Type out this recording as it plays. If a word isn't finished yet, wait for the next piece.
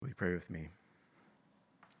pray with me?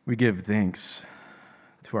 We give thanks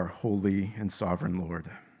to our holy and sovereign Lord.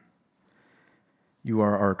 You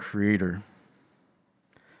are our creator.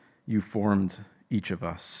 You formed each of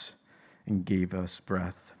us and gave us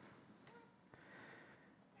breath.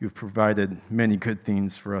 You've provided many good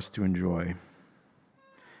things for us to enjoy.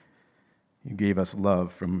 You gave us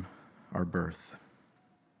love from our birth.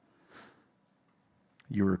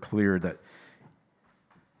 You were clear that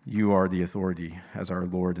you are the authority as our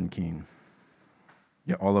Lord and King.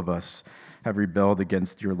 Yet all of us have rebelled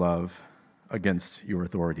against your love, against your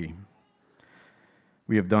authority.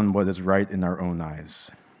 We have done what is right in our own eyes.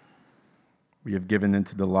 We have given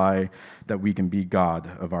into the lie that we can be God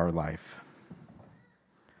of our life.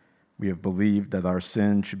 We have believed that our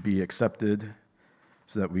sin should be accepted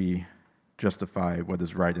so that we justify what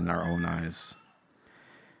is right in our own eyes.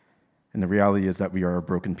 And the reality is that we are a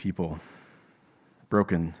broken people,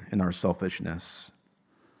 broken in our selfishness.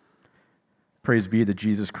 Praise be to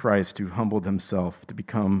Jesus Christ, who humbled himself to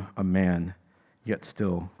become a man, yet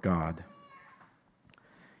still God.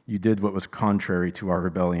 You did what was contrary to our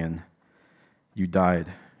rebellion. You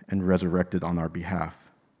died and resurrected on our behalf.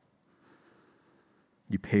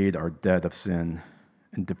 You paid our debt of sin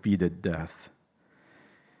and defeated death.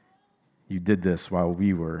 You did this while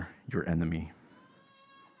we were your enemy.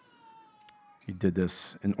 You did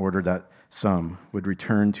this in order that some would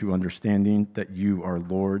return to understanding that you are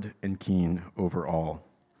Lord and King over all.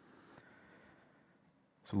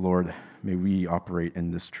 So, Lord, may we operate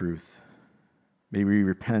in this truth. May we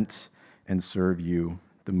repent and serve you,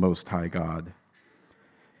 the Most High God.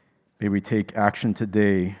 May we take action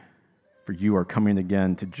today, for you are coming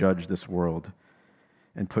again to judge this world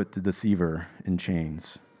and put the deceiver in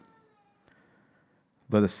chains.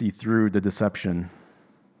 Let us see through the deception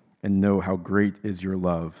and know how great is your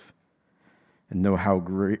love, and know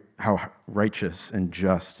how righteous and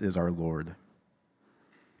just is our Lord,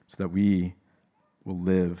 so that we will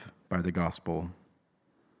live by the gospel,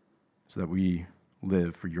 so that we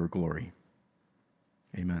live for your glory.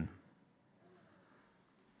 Amen.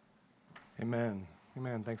 Amen.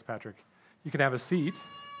 Amen. Thanks, Patrick. You can have a seat,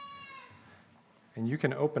 and you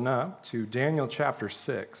can open up to Daniel chapter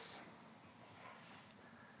 6.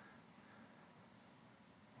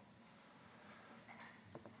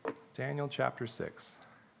 Daniel chapter 6.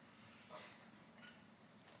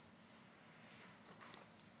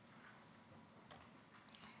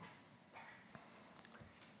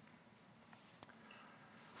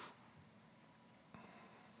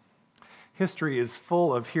 History is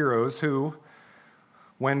full of heroes who,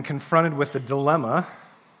 when confronted with the dilemma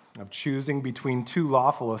of choosing between two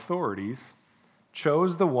lawful authorities,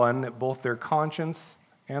 chose the one that both their conscience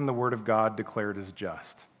and the Word of God declared as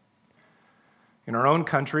just. In our own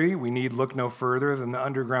country, we need look no further than the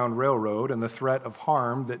Underground Railroad and the threat of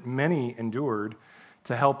harm that many endured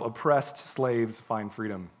to help oppressed slaves find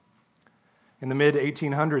freedom. In the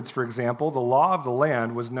mid-1800s, for example, the law of the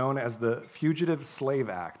land was known as the Fugitive Slave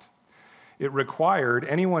Act. It required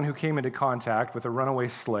anyone who came into contact with a runaway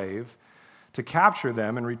slave to capture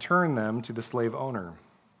them and return them to the slave owner.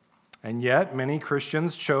 And yet, many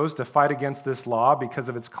Christians chose to fight against this law because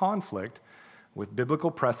of its conflict with biblical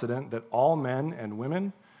precedent that all men and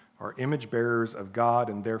women are image bearers of God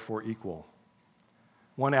and therefore equal.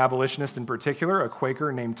 One abolitionist in particular, a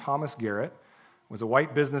Quaker named Thomas Garrett, was a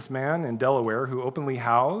white businessman in Delaware who openly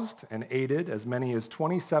housed and aided as many as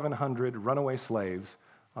 2,700 runaway slaves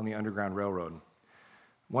on the Underground Railroad,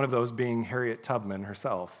 one of those being Harriet Tubman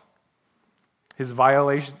herself. His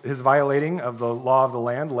violating of the law of the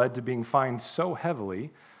land led to being fined so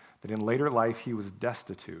heavily that in later life he was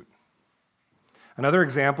destitute. Another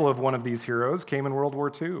example of one of these heroes came in World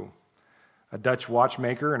War II. A Dutch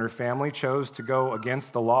watchmaker and her family chose to go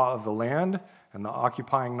against the law of the land and the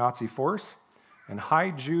occupying Nazi force and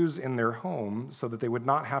hide Jews in their home so that they would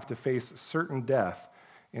not have to face certain death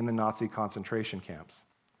in the Nazi concentration camps.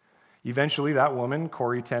 Eventually, that woman,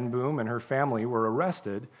 Corrie ten Boom, and her family were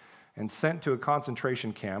arrested and sent to a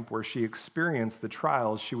concentration camp where she experienced the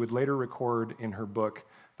trials she would later record in her book,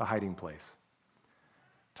 The Hiding Place.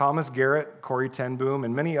 Thomas Garrett, Corrie ten Boom,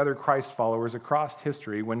 and many other Christ followers across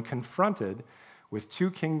history, when confronted with two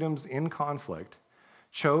kingdoms in conflict,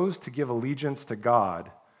 chose to give allegiance to God,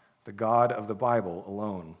 the God of the Bible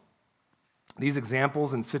alone. These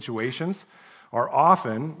examples and situations are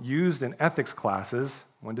often used in ethics classes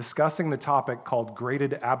when discussing the topic called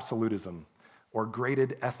graded absolutism or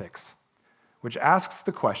graded ethics, which asks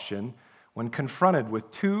the question, when confronted with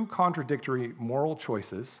two contradictory moral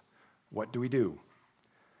choices, what do we do?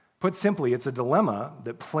 Put simply, it's a dilemma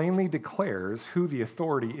that plainly declares who the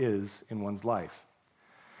authority is in one's life.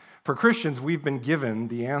 For Christians, we've been given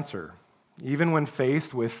the answer. Even when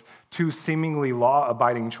faced with two seemingly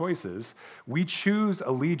law-abiding choices, we choose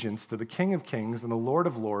allegiance to the King of Kings and the Lord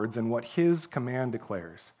of Lords and what his command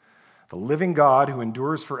declares. The living God who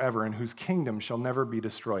endures forever and whose kingdom shall never be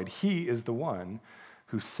destroyed. He is the one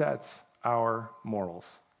who sets our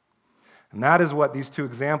morals. And that is what these two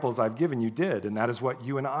examples I've given you did, and that is what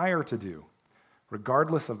you and I are to do,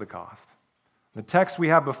 regardless of the cost. The text we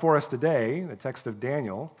have before us today, the text of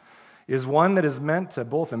Daniel, is one that is meant to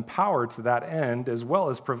both empower to that end as well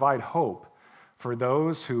as provide hope for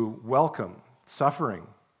those who welcome suffering,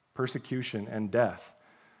 persecution, and death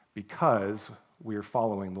because we are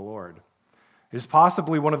following the Lord. It is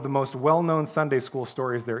possibly one of the most well-known Sunday school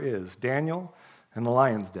stories there is, Daniel and the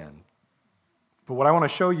lion's den. But what I want to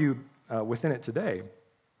show you within it today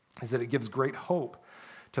is that it gives great hope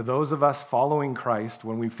to those of us following Christ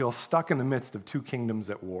when we feel stuck in the midst of two kingdoms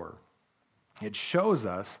at war. It shows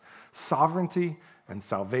us sovereignty and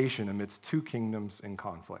salvation amidst two kingdoms in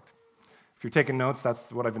conflict. If you're taking notes,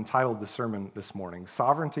 that's what I've entitled the sermon this morning,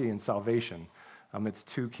 Sovereignty and Salvation amidst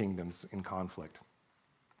two kingdoms in conflict.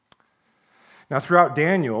 Now, throughout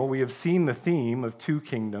Daniel, we have seen the theme of two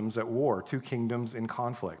kingdoms at war, two kingdoms in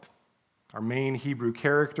conflict. Our main Hebrew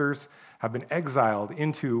characters have been exiled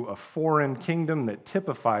into a foreign kingdom that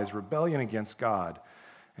typifies rebellion against God,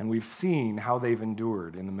 and we've seen how they've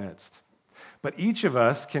endured in the midst. But each of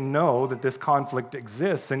us can know that this conflict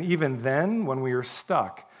exists, and even then, when we are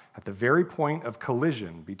stuck at the very point of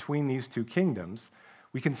collision between these two kingdoms,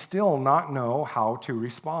 we can still not know how to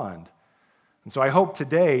respond. And so I hope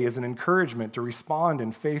today is an encouragement to respond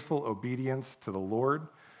in faithful obedience to the Lord,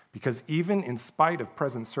 because even in spite of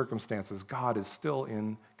present circumstances, God is still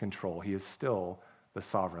in control. He is still the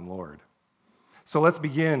sovereign Lord. So let's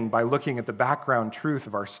begin by looking at the background truth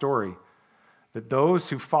of our story, that those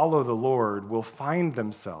who follow the Lord will find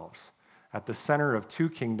themselves at the center of two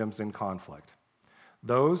kingdoms in conflict.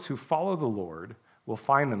 Those who follow the Lord will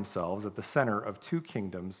find themselves at the center of two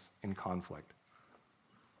kingdoms in conflict.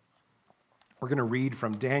 We're going to read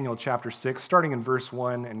from Daniel chapter 6, starting in verse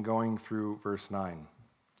 1 and going through verse 9.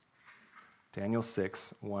 Daniel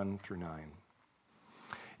 6, 1 through 9.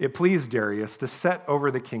 It pleased Darius to set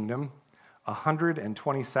over the kingdom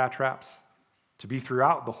 120 satraps to be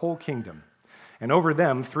throughout the whole kingdom, and over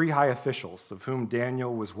them 3 high officials, of whom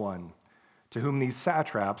Daniel was one, to whom these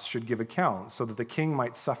satraps should give account, so that the king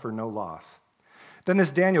might suffer no loss. Then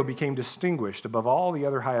this Daniel became distinguished above all the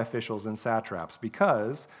other high officials and satraps,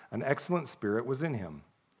 because an excellent spirit was in him.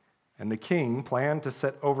 And the king planned to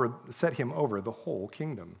set him over the whole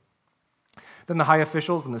kingdom. Then the high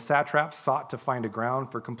officials and the satraps sought to find a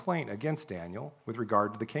ground for complaint against Daniel with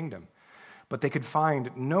regard to the kingdom. But they could find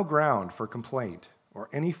no ground for complaint or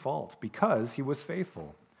any fault, because he was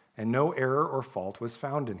faithful, and no error or fault was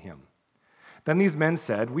found in him. Then these men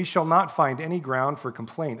said, "We shall not find any ground for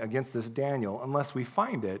complaint against this Daniel unless we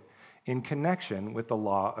find it in connection with the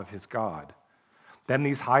law of his God." Then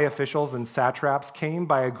these high officials and satraps came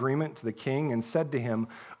by agreement to the king and said to him,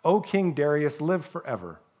 "O King Darius, live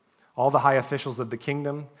forever. All the high officials of the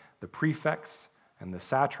kingdom, the prefects and the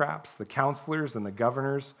satraps, the counselors and the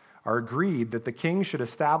governors, are agreed that the king should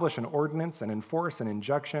establish an ordinance and enforce an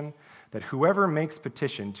injunction that whoever makes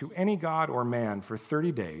petition to any god or man for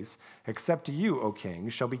 30 days, except to you, O king,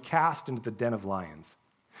 shall be cast into the den of lions.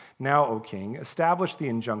 Now, O king, establish the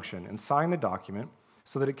injunction and sign the document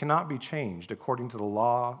so that it cannot be changed according to the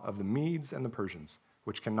law of the Medes and the Persians,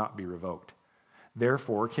 which cannot be revoked."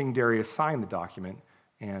 Therefore, King Darius signed the document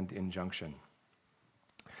and injunction.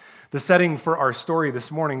 The setting for our story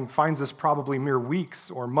this morning finds us probably mere weeks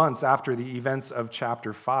or months after the events of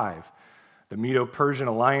chapter 5. The Medo-Persian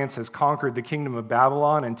alliance has conquered the kingdom of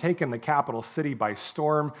Babylon and taken the capital city by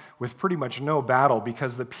storm with pretty much no battle,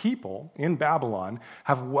 because the people in Babylon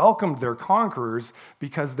have welcomed their conquerors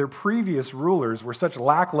because their previous rulers were such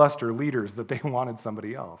lackluster leaders that they wanted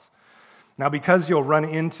somebody else. Now, because you'll run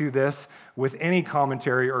into this with any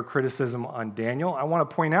commentary or criticism on Daniel, I want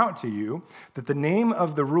to point out to you that the name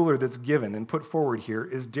of the ruler that's given and put forward here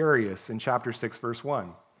is Darius in chapter 6, verse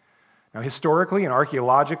 1. Now, historically and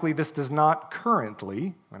archaeologically, this does not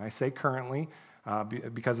currently, when I say currently,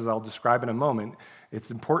 because as I'll describe in a moment, it's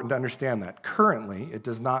important to understand that. Currently, it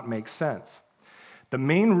does not make sense. The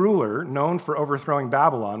main ruler known for overthrowing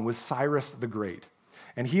Babylon was Cyrus the Great,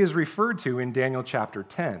 and he is referred to in Daniel chapter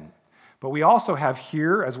 10. But we also have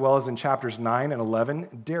here, as well as in chapters 9 and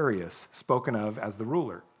 11, Darius spoken of as the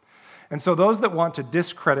ruler. And so those that want to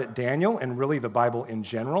discredit Daniel, and really the Bible in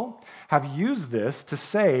general, have used this to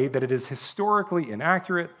say that it is historically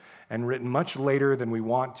inaccurate and written much later than we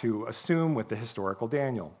want to assume with the historical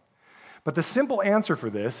Daniel. But the simple answer for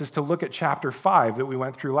this is to look at chapter 5 that we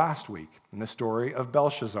went through last week in the story of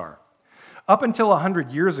Belshazzar. Up until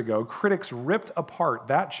 100 years ago, critics ripped apart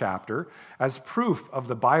that chapter as proof of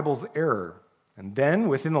the Bible's error. And then,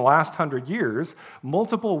 within the last 100 years,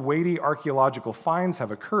 multiple weighty archaeological finds have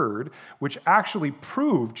occurred which actually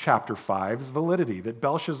proved chapter 5's validity, that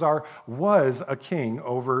Belshazzar was a king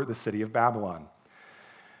over the city of Babylon.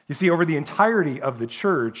 You see, over the entirety of the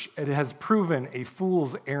church, it has proven a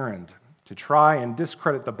fool's errand to try and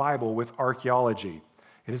discredit the Bible with archaeology.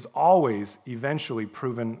 It has always eventually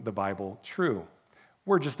proven the Bible true.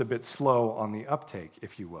 We're just a bit slow on the uptake,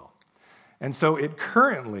 if you will. And so it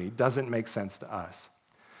currently doesn't make sense to us.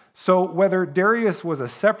 So whether Darius was a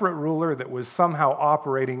separate ruler that was somehow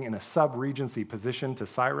operating in a sub-regency position to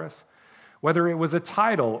Cyrus, whether it was a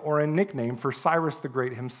title or a nickname for Cyrus the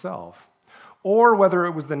Great himself, or whether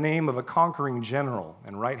it was the name of a conquering general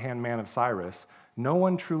and right-hand man of Cyrus, no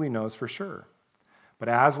one truly knows for sure. But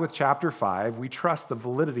as with chapter 5, we trust the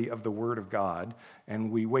validity of the Word of God, and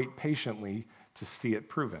we wait patiently to see it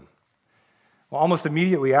proven. Well, almost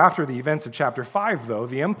immediately after the events of chapter 5, though,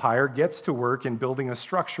 the empire gets to work in building a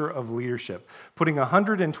structure of leadership, putting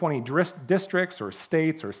 120 districts or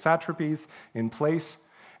states or satrapies in place.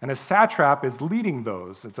 And a satrap is leading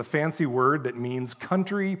those. It's a fancy word that means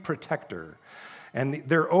country protector. And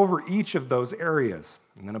they're over each of those areas.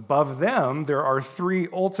 And then above them, there are 3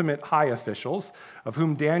 ultimate high officials, of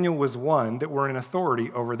whom Daniel was one, that were in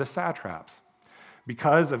authority over the satraps.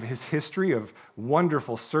 Because of his history of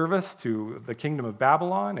wonderful service to the kingdom of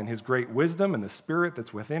Babylon and his great wisdom and the spirit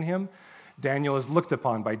that's within him, Daniel is looked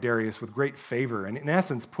upon by Darius with great favor and, in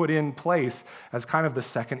essence, put in place as kind of the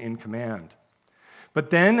second in command. But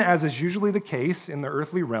then, as is usually the case in the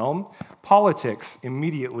earthly realm, politics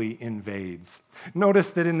immediately invades.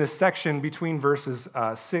 Notice that in this section between verses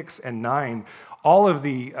 6 and 9, all of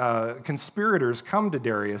the conspirators come to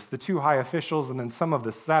Darius, the 2 high officials and then some of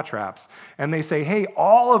the satraps, and they say, hey,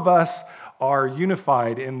 all of us are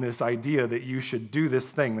unified in this idea that you should do this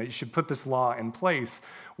thing, that you should put this law in place,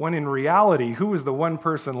 when in reality, who was the one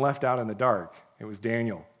person left out in the dark? It was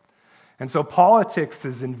Daniel. And so politics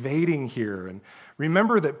is invading here. And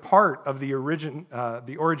remember that part of the origin of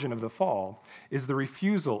the fall is the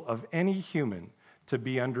refusal of any human to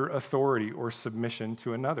be under authority or submission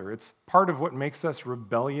to another. It's part of what makes us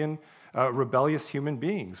rebellious human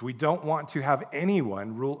beings. We don't want to have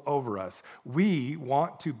anyone rule over us. We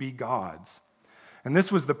want to be gods. And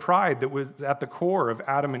this was the pride that was at the core of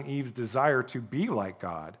Adam and Eve's desire to be like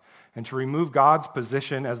God and to remove God's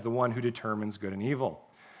position as the one who determines good and evil.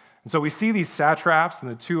 And so we see these satraps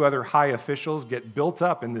and the 2 other high officials get built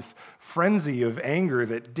up in this frenzy of anger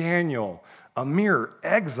that Daniel, a mere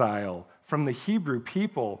exile from the Hebrew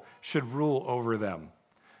people, should rule over them.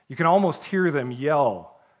 You can almost hear them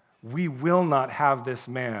yell, "We will not have this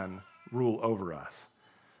man rule over us."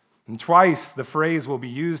 And twice the phrase will be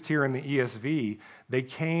used here in the ESV, they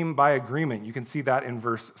came by agreement. You can see that in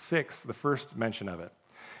verse 6, the first mention of it.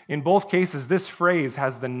 In both cases, this phrase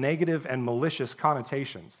has the negative and malicious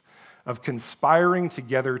connotations of conspiring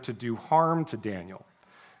together to do harm to Daniel.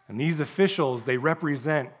 And these officials, they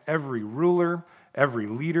represent every ruler, every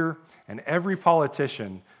leader, and every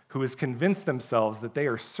politician who has convinced themselves that they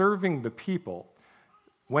are serving the people,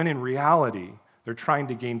 when in reality, they're trying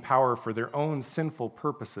to gain power for their own sinful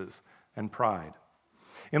purposes and pride.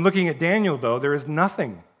 In looking at Daniel, though, there is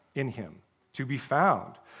nothing in him to be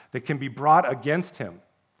found that can be brought against him.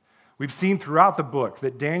 We've seen throughout the book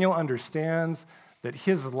that Daniel understands that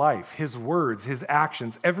his life, his words, his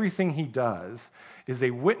actions, everything he does is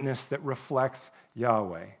a witness that reflects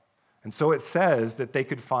Yahweh. And so it says that they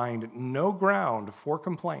could find no ground for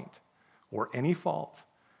complaint or any fault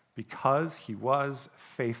because he was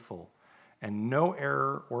faithful, and no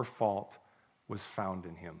error or fault was found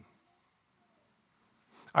in him.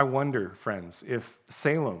 I wonder, friends, if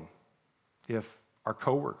Salem, if our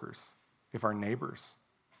coworkers, if our neighbors,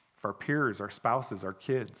 if our peers, our spouses, our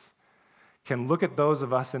kids can look at those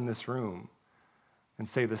of us in this room and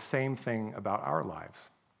say the same thing about our lives.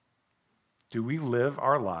 Do we live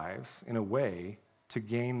our lives in a way to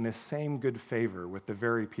gain this same good favor with the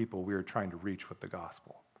very people we are trying to reach with the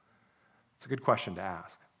gospel? It's a good question to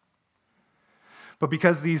ask. But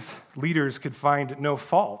because these leaders could find no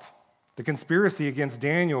fault, the conspiracy against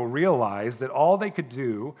Daniel realized that all they could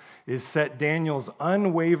do is set Daniel's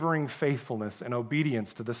unwavering faithfulness and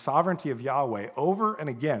obedience to the sovereignty of Yahweh over and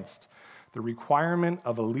against the requirement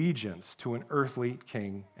of allegiance to an earthly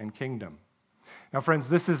king and kingdom. Now, friends,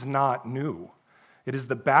 this is not new. It is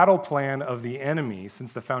the battle plan of the enemy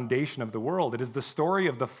since the foundation of the world. It is the story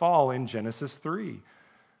of the fall in Genesis 3.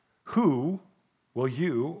 Who will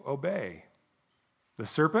you obey? The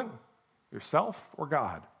serpent, yourself, or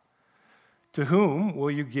God? To whom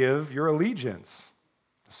will you give your allegiance?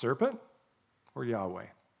 The serpent or Yahweh?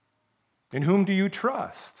 In whom do you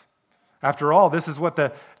trust? After all, this is what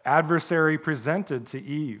the adversary presented to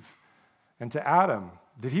Eve and to Adam.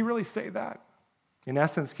 Did he really say that? In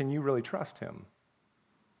essence, can you really trust him?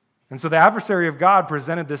 And so the adversary of God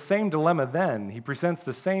presented the same dilemma then. He presents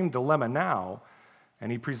the same dilemma now,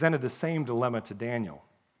 and he presented the same dilemma to Daniel.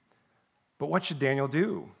 But what should Daniel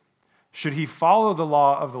do? Should he follow the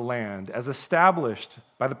law of the land as established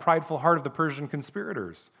by the prideful heart of the Persian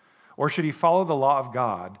conspirators? Or should he follow the law of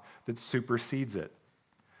God that supersedes it?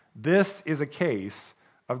 This is a case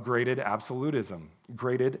of graded absolutism,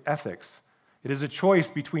 graded ethics. It is a choice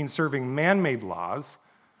between serving man-made laws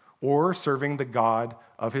or serving the God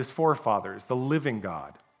of his forefathers, the living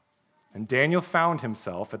God. And Daniel found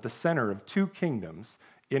himself at the center of two kingdoms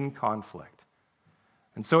in conflict.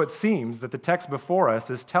 And so it seems that the text before us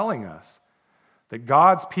is telling us that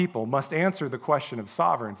God's people must answer the question of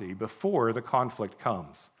sovereignty before the conflict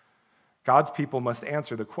comes. God's people must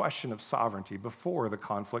answer the question of sovereignty before the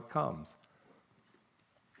conflict comes.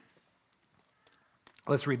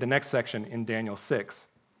 Let's read the next section in Daniel 6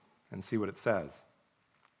 and see what it says.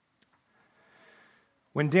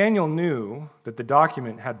 When Daniel knew that the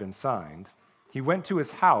document had been signed, he went to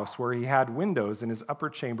his house where he had windows in his upper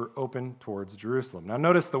chamber open towards Jerusalem. Now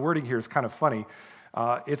notice the wording here is kind of funny.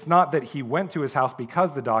 It's not that he went to his house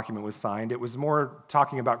because the document was signed. It was more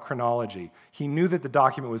talking about chronology. He knew that the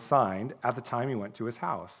document was signed at the time he went to his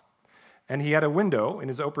house. And he had a window in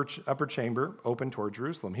his upper chamber open toward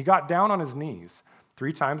Jerusalem. He got down on his knees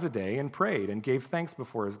 3 times a day and prayed and gave thanks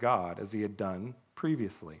before his God as he had done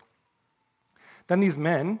previously. Then these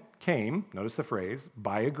men came, notice the phrase,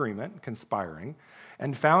 by agreement, conspiring,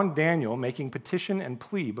 and found Daniel making petition and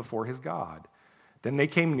plea before his God. Then they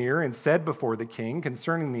came near and said before the king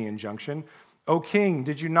concerning the injunction, "O king,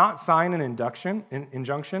 did you not sign an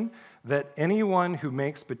injunction that anyone who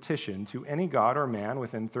makes petition to any god or man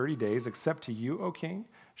within 30 days, except to you, O king,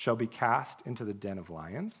 shall be cast into the den of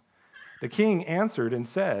lions?" The king answered and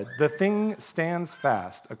said, "The thing stands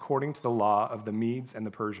fast according to the law of the Medes and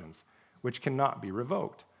the Persians, which cannot be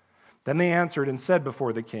revoked." Then they answered and said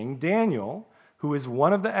before the king, "Daniel, who is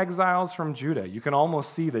one of the exiles from Judah," you can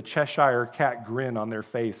almost see the Cheshire cat grin on their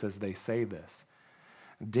face as they say this.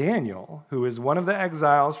 "Daniel, who is one of the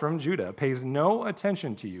exiles from Judah, pays no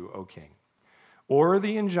attention to you, O king, or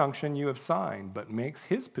the injunction you have signed, but makes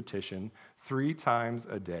his petition 3 times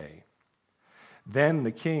a day." Then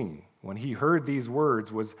the king, when he heard these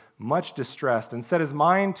words, was much distressed and set his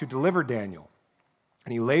mind to deliver Daniel.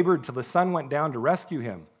 And he labored till the sun went down to rescue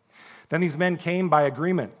him. Then these men came by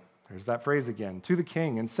agreement, there's that phrase again, to the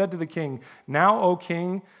king and said to the king, "Now, O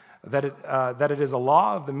king, that it is a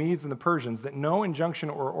law of the Medes and the Persians that no injunction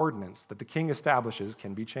or ordinance that the king establishes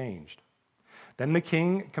can be changed." Then the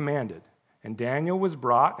king commanded, and Daniel was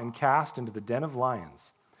brought and cast into the den of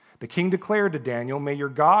lions. The king declared to Daniel, "May your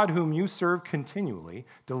God, whom you serve continually,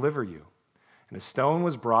 deliver you." And a stone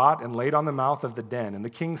was brought and laid on the mouth of the den, and the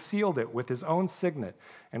king sealed it with his own signet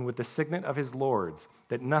and with the signet of his lords,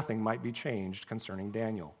 that nothing might be changed concerning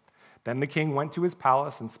Daniel. Then the king went to his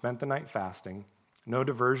palace and spent the night fasting. No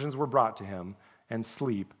diversions were brought to him, and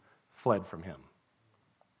sleep fled from him.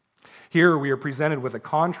 Here we are presented with a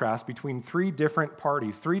contrast between 3 different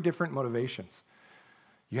parties, 3 different motivations.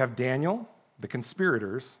 You have Daniel, the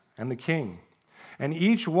conspirators, and the king. And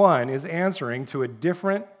each one is answering to a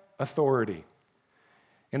different authority.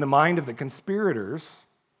 In the mind of the conspirators,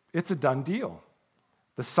 it's a done deal.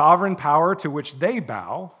 The sovereign power to which they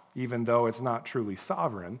bow, even though it's not truly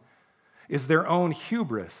sovereign, is their own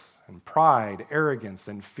hubris and pride, arrogance,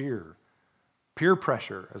 and fear. Peer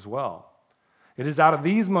pressure as well. It is out of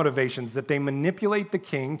these motivations that they manipulate the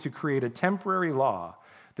king to create a temporary law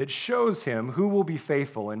that shows him who will be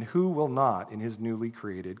faithful and who will not in his newly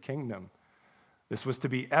created kingdom. This was to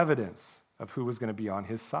be evidence of who was going to be on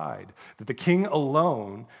his side, that the king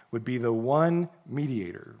alone would be the one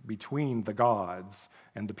mediator between the gods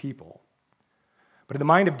and the people. But in the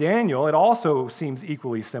mind of Daniel, it also seems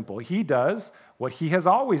equally simple. He does what he has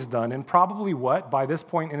always done, and probably what, by this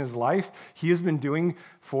point in his life, he has been doing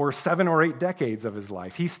for 7 or 8 decades of his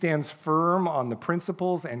life. He stands firm on the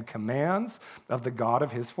principles and commands of the God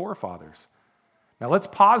of his forefathers. Now let's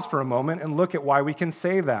pause for a moment and look at why we can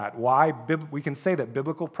say that, why we can say that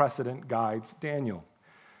biblical precedent guides Daniel.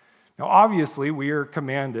 Now obviously we are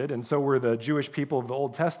commanded, and so were the Jewish people of the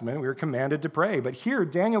Old Testament, we are commanded to pray. But here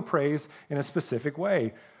Daniel prays in a specific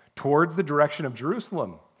way, towards the direction of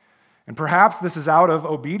Jerusalem. And perhaps this is out of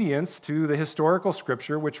obedience to the historical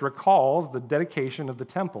scripture which recalls the dedication of the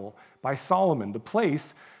temple by Solomon, the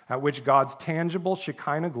place at which God's tangible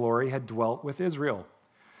Shekinah glory had dwelt with Israel.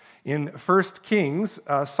 In 1 Kings,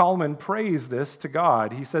 Solomon prays this to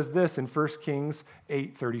God. He says this in 1 Kings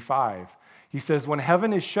 8:35. He says, "When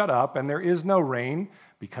heaven is shut up and there is no rain,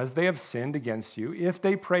 because they have sinned against you, if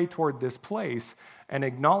they pray toward this place and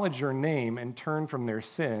acknowledge your name and turn from their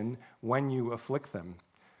sin when you afflict them."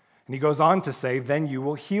 And he goes on to say, "Then you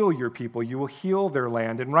will heal your people, you will heal their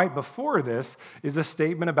land." And right before this is a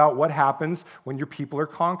statement about what happens when your people are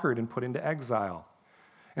conquered and put into exile.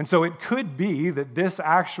 And so it could be that this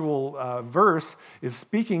actual verse is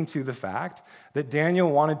speaking to the fact that Daniel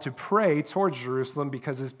wanted to pray towards Jerusalem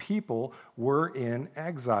because his people were in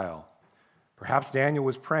exile. Perhaps Daniel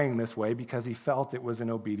was praying this way because he felt it was in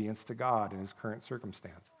obedience to God in his current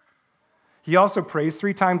circumstance. He also prays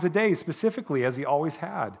 3 times a day, specifically, as he always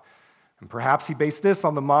had. And perhaps he based this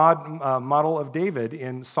on the model of David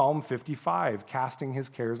in Psalm 55, casting his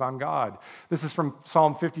cares on God. This is from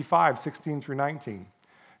Psalm 55, 16 through 19.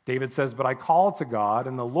 David says, "But I call to God,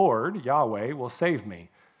 and the Lord, Yahweh, will save me."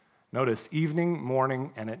 Notice, evening,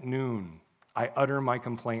 morning, and at noon, I utter my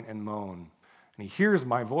complaint and moan. And he hears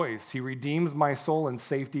my voice. He redeems my soul in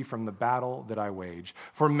safety from the battle that I wage.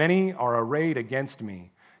 For many are arrayed against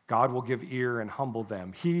me. God will give ear and humble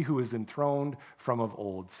them. He who is enthroned from of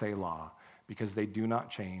old, Selah, because they do not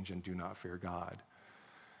change and do not fear God.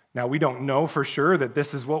 Now, we don't know for sure that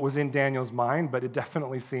this is what was in Daniel's mind, but it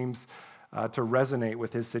definitely seems to resonate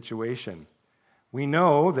with his situation. We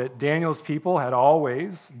know that Daniel's people had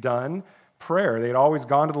always done prayer. They had always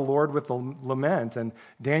gone to the Lord with lament, and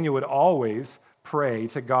Daniel would always pray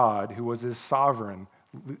to God, who was his sovereign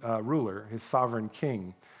ruler, his sovereign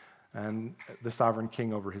king, and the sovereign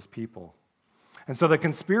king over his people. And so the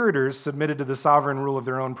conspirators submitted to the sovereign rule of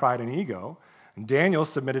their own pride and ego, and Daniel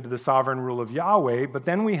submitted to the sovereign rule of Yahweh, but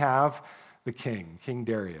then we have the king, King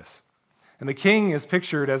Darius. And the king is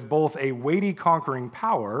pictured as both a weighty conquering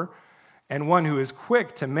power and one who is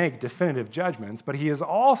quick to make definitive judgments, but he is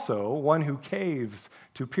also one who caves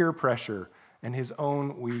to peer pressure and his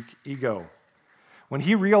own weak ego. When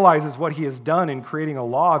he realizes what he has done in creating a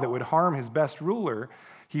law that would harm his best ruler,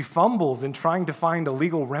 he fumbles in trying to find a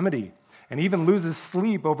legal remedy and even loses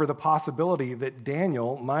sleep over the possibility that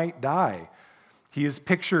Daniel might die. He is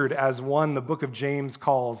pictured as one the book of James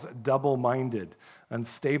calls double-minded,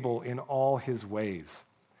 unstable in all his ways.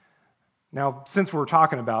 Now, since we're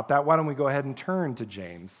talking about that, why don't we go ahead and turn to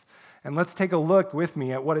James, and let's take a look with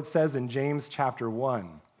me at what it says in James chapter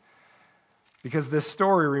 1, because this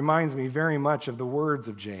story reminds me very much of the words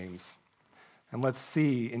of James. And let's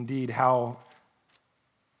see, indeed, how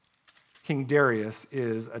King Darius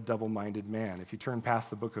is a double-minded man. If you turn past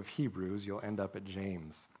the book of Hebrews, you'll end up at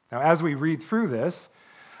James. Now, as we read through this,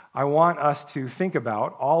 I want us to think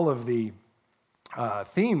about all of the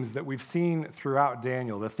themes that we've seen throughout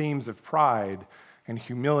Daniel, the themes of pride and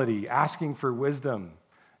humility, asking for wisdom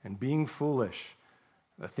and being foolish,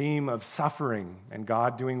 the theme of suffering and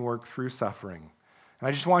God doing work through suffering. And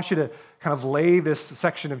I just want you to kind of lay this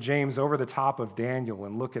section of James over the top of Daniel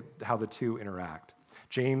and look at how the two interact.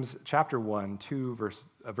 James chapter 1,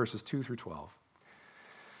 verses 2 through 12.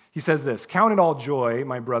 He says this, "Count it all joy,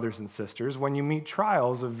 my brothers and sisters, when you meet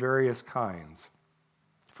trials of various kinds.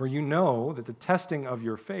 For you know that the testing of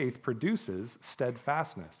your faith produces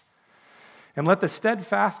steadfastness. And let the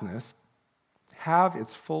steadfastness have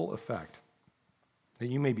its full effect, that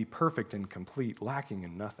you may be perfect and complete, lacking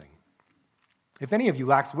in nothing. If any of you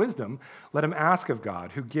lacks wisdom, let him ask of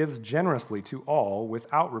God, who gives generously to all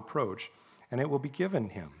without reproach, and it will be given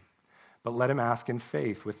him. But let him ask in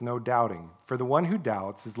faith with no doubting. For the one who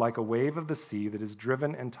doubts is like a wave of the sea that is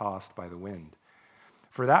driven and tossed by the wind.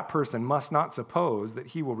 For that person must not suppose that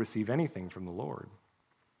he will receive anything from the Lord.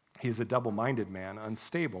 He is a double-minded man,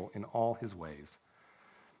 unstable in all his ways.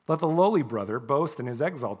 Let the lowly brother boast in his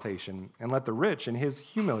exaltation, and let the rich in his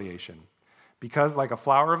humiliation, because like a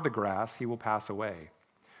flower of the grass he will pass away.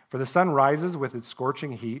 For the sun rises with its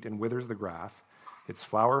scorching heat and withers the grass. Its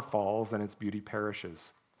flower falls and its beauty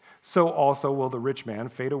perishes. So also will the rich man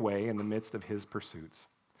fade away in the midst of his pursuits.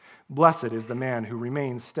 Blessed is the man who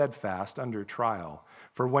remains steadfast under trial,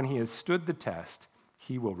 for when he has stood the test,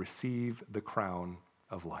 he will receive the crown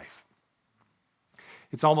of life."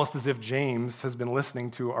 It's almost as if James has been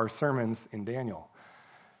listening to our sermons in Daniel.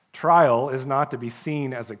 Trial is not to be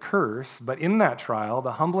seen as a curse, but in that trial,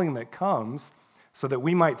 the humbling that comes so that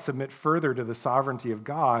we might submit further to the sovereignty of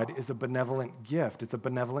God is a benevolent gift. It's a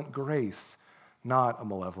benevolent grace, not a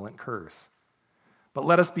malevolent curse. But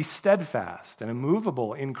let us be steadfast and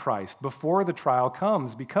immovable in Christ before the trial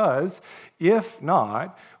comes, because if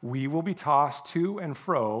not, we will be tossed to and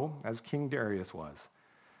fro as King Darius was.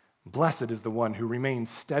 Blessed is the one who remains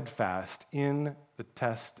steadfast in the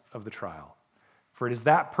test of the trial, for it is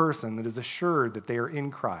that person that is assured that they are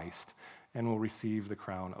in Christ and will receive the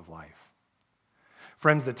crown of life.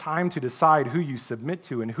 Friends, the time to decide who you submit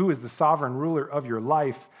to and who is the sovereign ruler of your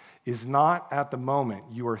life is not at the moment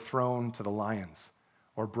you are thrown to the lions,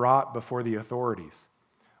 or brought before the authorities,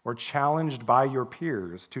 or challenged by your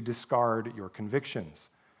peers to discard your convictions.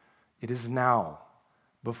 It is now,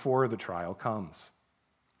 before the trial comes.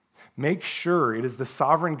 Make sure it is the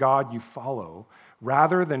sovereign God you follow,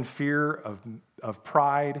 rather than fear of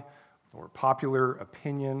pride or popular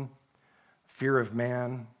opinion, fear of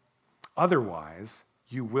man. Otherwise,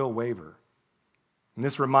 you will waver. And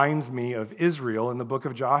this reminds me of Israel in the book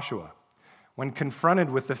of Joshua. When confronted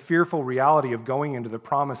with the fearful reality of going into the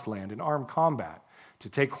promised land in armed combat to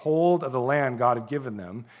take hold of the land God had given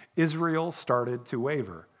them, Israel started to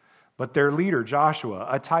waver. But their leader, Joshua,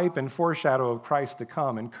 a type and foreshadow of Christ to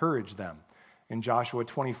come, encouraged them in Joshua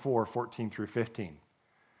 24:14 through 15.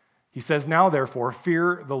 He says, "Now therefore,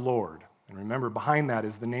 fear the Lord." And remember, behind that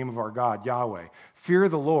is the name of our God, Yahweh. "Fear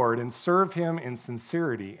the Lord and serve him in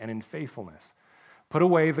sincerity and in faithfulness. Put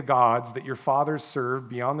away the gods that your fathers served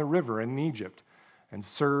beyond the river in Egypt, and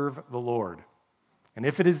serve the Lord. And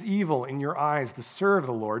if it is evil in your eyes to serve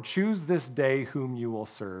the Lord, choose this day whom you will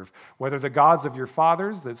serve, whether the gods of your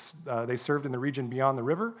fathers that they served in the region beyond the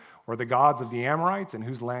river, or the gods of the Amorites in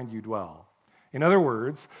whose land you dwell." In other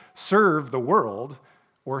words, serve the world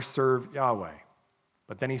or serve Yahweh.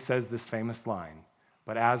 But then he says this famous line,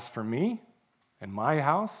 "But as for me and my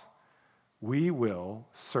house, we will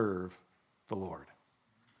serve the Lord."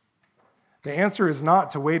 The answer is not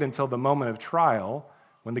to wait until the moment of trial,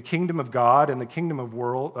 when the kingdom of God and the kingdom of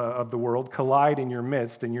the world collide in your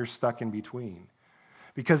midst and you're stuck in between.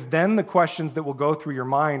 Because then the questions that will go through your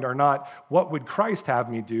mind are not, what would Christ have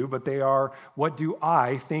me do? But they are, what do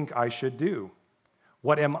I think I should do?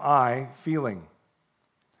 What am I feeling?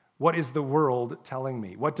 What is the world telling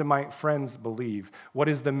me? What do my friends believe? What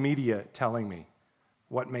is the media telling me?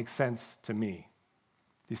 What makes sense to me?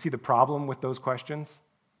 Do you see the problem with those questions?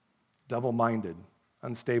 Double-minded,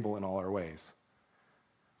 unstable in all our ways.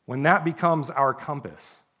 When that becomes our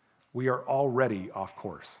compass, we are already off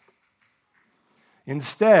course.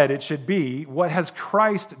 Instead, it should be, what has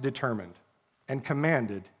Christ determined and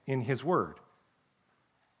commanded in his word?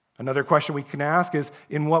 Another question we can ask is,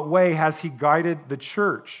 in what way has he guided the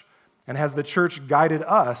church? And has the church guided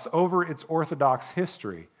us over its orthodox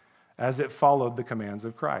history as it followed the commands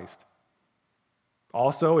of Christ?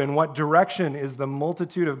 Also, in what direction is the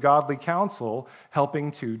multitude of godly counsel helping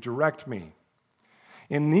to direct me?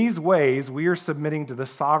 In these ways, we are submitting to the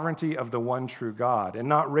sovereignty of the one true God and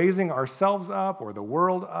not raising ourselves up or the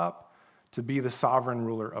world up to be the sovereign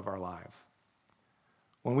ruler of our lives.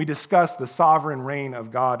 When we discuss the sovereign reign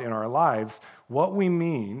of God in our lives, what we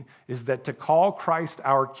mean is that to call Christ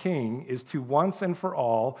our King is to once and for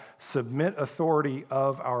all submit authority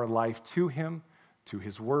of our life to him, to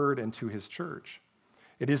his word, and to his church.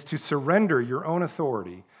 It is to surrender your own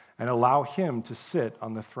authority and allow him to sit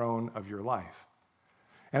on the throne of your life.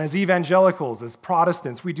 And as evangelicals, as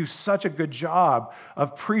Protestants, we do such a good job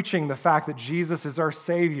of preaching the fact that Jesus is our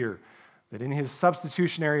Savior, that in his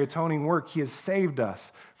substitutionary atoning work, he has saved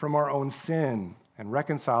us from our own sin and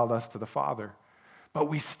reconciled us to the Father. But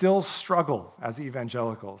we still struggle as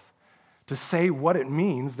evangelicals to say what it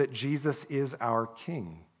means that Jesus is our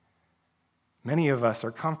King. Many of us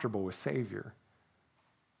are comfortable with Savior,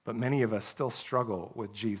 but many of us still struggle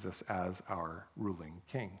with Jesus as our ruling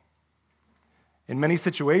King. In many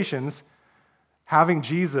situations, having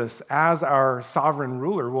Jesus as our sovereign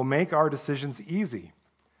ruler will make our decisions easy.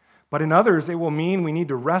 But in others, it will mean we need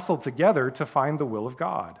to wrestle together to find the will of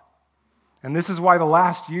God. And this is why the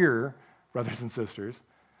last year, brothers and sisters,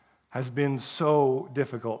 has been so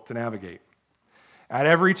difficult to navigate. At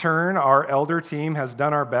every turn, our elder team has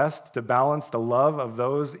done our best to balance the love of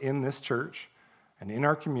those in this church and in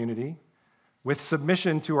our community with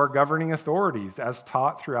submission to our governing authorities as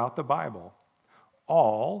taught throughout the Bible,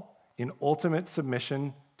 all in ultimate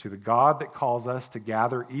submission to the God that calls us to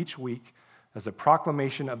gather each week as a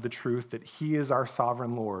proclamation of the truth that he is our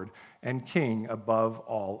sovereign Lord and King above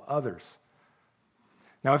all others.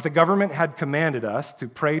 Now, if the government had commanded us to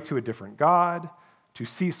pray to a different God, to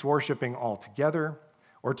cease worshiping altogether,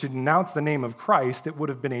 or to denounce the name of Christ, it would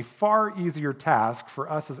have been a far easier task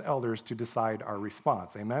for us as elders to decide our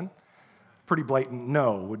response. Amen? Pretty blatant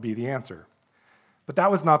no would be the answer. But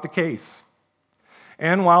that was not the case.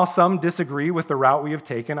 And while some disagree with the route we have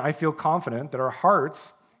taken, I feel confident that our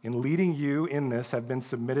hearts in leading you in this have been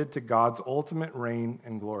submitted to God's ultimate reign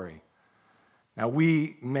and glory. Now,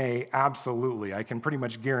 we may absolutely, I can pretty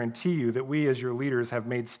much guarantee you that we as your leaders have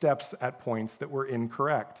made steps at points that were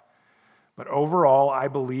incorrect. But overall, I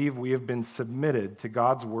believe we have been submitted to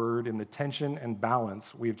God's word in the tension and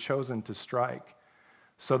balance we have chosen to strike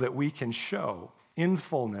so that we can show in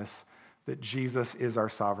fullness that Jesus is our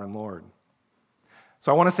sovereign Lord.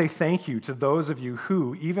 So I want to say thank you to those of you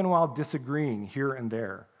who, even while disagreeing here and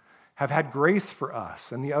there, have had grace for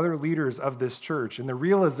us and the other leaders of this church in the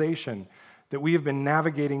realization that we have been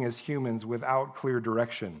navigating as humans without clear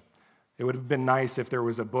direction. It would have been nice if there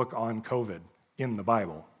was a book on COVID in the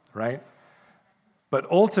Bible, right? But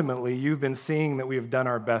ultimately, you've been seeing that we have done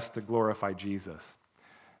our best to glorify Jesus.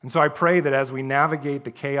 And so I pray that as we navigate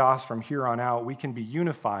the chaos from here on out, we can be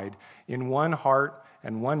unified in one heart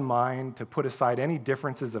and one mind to put aside any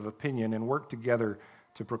differences of opinion and work together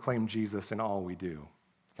to proclaim Jesus in all we do.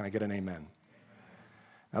 Can I get an amen?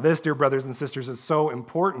 Now this, dear brothers and sisters, is so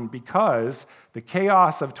important because the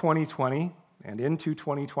chaos of 2020 and into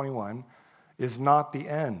 2021 is not the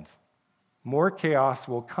end. More chaos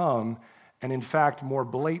will come, and in fact, more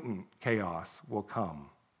blatant chaos will come.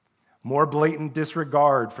 More blatant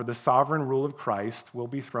disregard for the sovereign rule of Christ will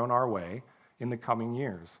be thrown our way in the coming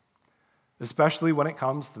years, especially when it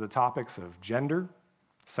comes to the topics of gender,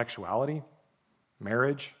 sexuality,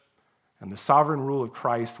 marriage, and the sovereign rule of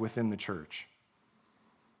Christ within the church.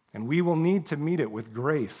 And we will need to meet it with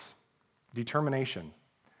grace, determination,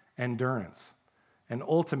 endurance, and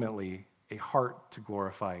ultimately a heart to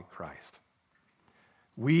glorify Christ.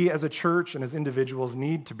 We as a church and as individuals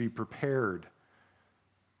need to be prepared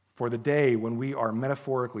for the day when we are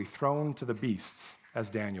metaphorically thrown to the beasts,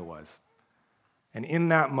 as Daniel was. And in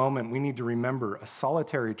that moment, we need to remember a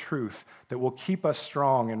solitary truth that will keep us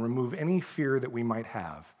strong and remove any fear that we might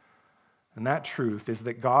have. And that truth is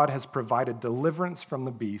that God has provided deliverance from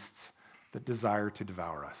the beasts that desire to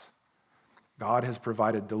devour us. God has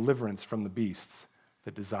provided deliverance from the beasts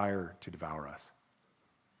that desire to devour us.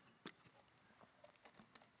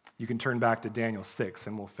 You can turn back to Daniel 6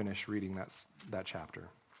 and we'll finish reading that chapter.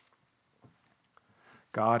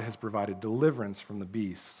 God has provided deliverance from the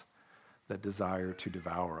beasts that desire to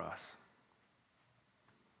devour us.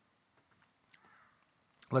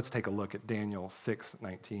 Let's take a look at Daniel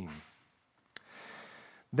 6:19.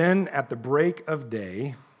 Then at the break of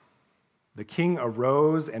day, the king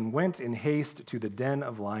arose and went in haste to the den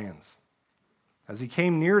of lions. As he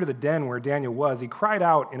came near to the den where Daniel was, he cried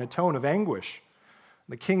out in a tone of anguish.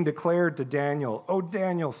 The king declared to Daniel, "O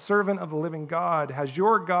Daniel, servant of the living God, has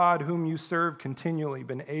your God, whom you serve continually,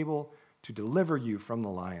 been able to deliver you from the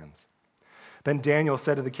lions?" Then Daniel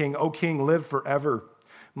said to the king, "O king, live forever.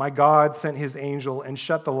 My God sent his angel and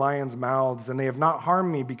shut the lions' mouths, and they have not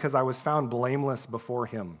harmed me because I was found blameless before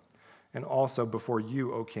him. And also before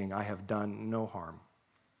you, O king, I have done no harm."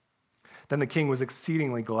 Then the king was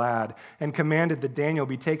exceedingly glad and commanded that Daniel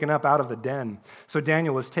be taken up out of the den. So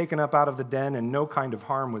Daniel was taken up out of the den, and no kind of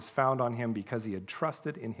harm was found on him because he had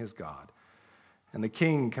trusted in his God. And the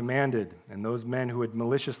king commanded, and those men who had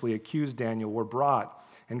maliciously accused Daniel were brought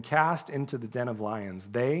and cast into the den of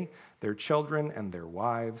lions, they, their children, and their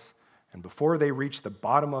wives. And before they reached the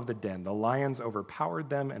bottom of the den, the lions overpowered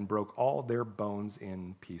them and broke all their bones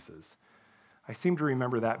in pieces. I seem to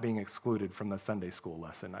remember that being excluded from the Sunday school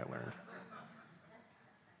lesson I learned.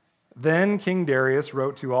 Then King Darius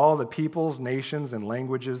wrote to all the peoples, nations, and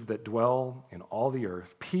languages that dwell in all the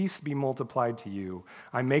earth, "Peace be multiplied to you.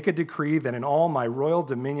 I make a decree that in all my royal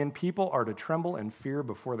dominion people are to tremble and fear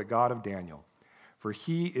before the God of Daniel. For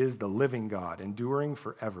he is the living God, enduring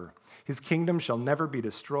forever. His kingdom shall never be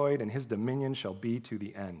destroyed, and his dominion shall be to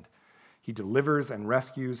the end. He delivers and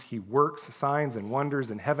rescues. He works signs and wonders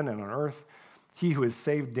in heaven and on earth. He who has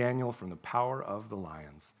saved Daniel from the power of the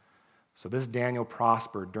lions." So this Daniel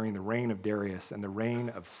prospered during the reign of Darius and the reign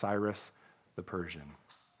of Cyrus the Persian.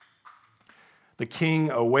 The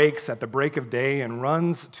king awakes at the break of day and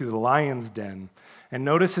runs to the lion's den. And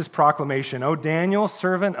notice his proclamation, "O Daniel,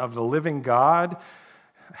 servant of the living God,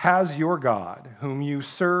 has your God, whom you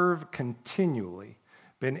serve continually,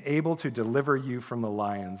 been able to deliver you from the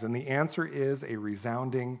lions?" And the answer is a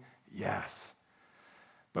resounding yes.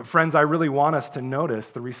 But friends, I really want us to notice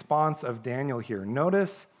the response of Daniel here.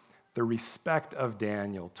 Notice the respect of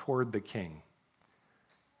Daniel toward the king.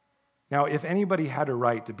 Now, if anybody had a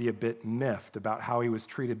right to be a bit miffed about how he was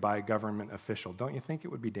treated by a government official, don't you think it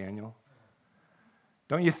would be Daniel?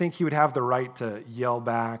 Don't you think he would have the right to yell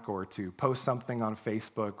back or to post something on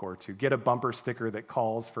Facebook or to get a bumper sticker that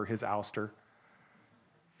calls for his ouster?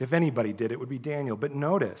 If anybody did, it would be Daniel. But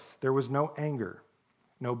notice, there was no anger,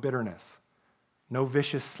 no bitterness, no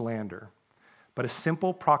vicious slander, but a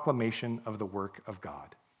simple proclamation of the work of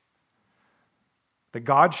God. That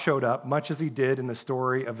God showed up, much as he did in the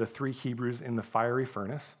story of the 3 Hebrews in the fiery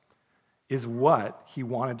furnace, is what he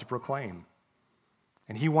wanted to proclaim.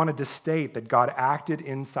 And he wanted to state that God acted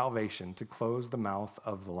in salvation to close the mouth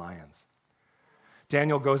of the lions.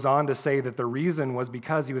 Daniel goes on to say that the reason was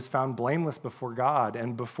because he was found blameless before God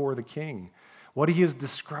and before the king. What he is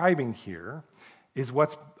describing here is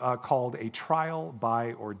what's called a trial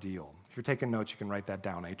by ordeal. If you're taking notes, you can write that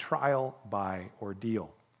down. A trial by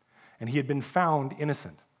ordeal. And he had been found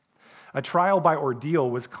innocent. A trial by ordeal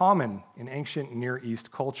was common in ancient Near East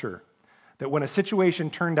culture, that when a situation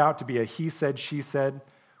turned out to be a he said, she said,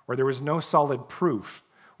 or there was no solid proof,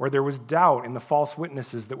 or there was doubt in the false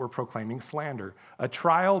witnesses that were proclaiming slander, a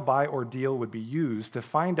trial by ordeal would be used to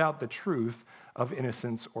find out the truth of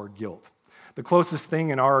innocence or guilt. The closest thing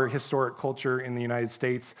in our historic culture in the United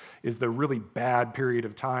States is the really bad period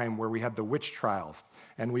of time where we had the witch trials.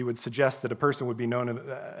 And we would suggest that a person would be known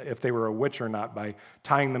if they were a witch or not by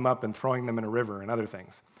tying them up and throwing them in a river and other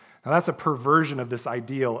things. Now that's a perversion of this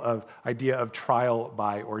idea of trial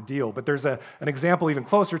by ordeal. But there's an example even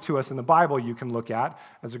closer to us in the Bible you can look at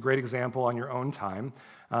as a great example on your own time.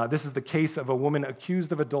 This is the case of a woman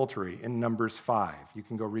accused of adultery in Numbers 5. You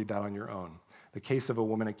can go read that on your own. The case of a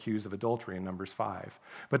woman accused of adultery in Numbers 5.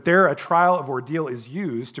 But there, a trial of ordeal is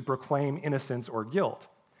used to proclaim innocence or guilt.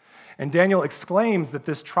 And Daniel exclaims that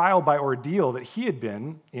this trial by ordeal that he had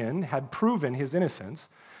been in had proven his innocence,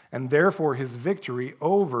 and therefore his victory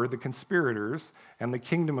over the conspirators and the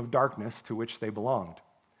kingdom of darkness to which they belonged.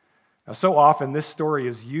 Now, so often this story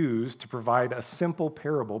is used to provide a simple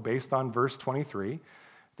parable based on verse 23,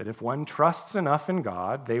 that if one trusts enough in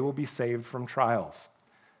God, they will be saved from trials.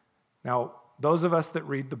 Now, those of us that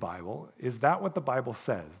read the Bible, is that what the Bible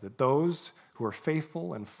says? That those who are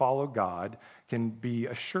faithful and follow God can be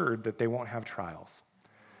assured that they won't have trials?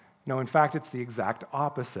 No, in fact, it's the exact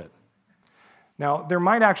opposite. Now, there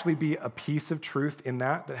might actually be a piece of truth in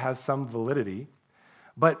that has some validity,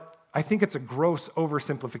 but I think it's a gross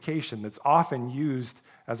oversimplification that's often used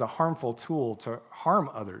as a harmful tool to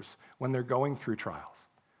harm others when they're going through trials.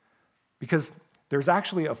 Because there's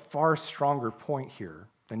actually a far stronger point here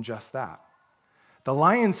than just that. The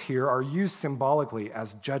lions here are used symbolically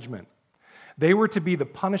as judgment. They were to be the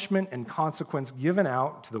punishment and consequence given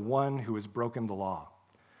out to the one who has broken the law.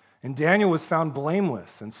 And Daniel was found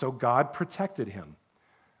blameless, and so God protected him.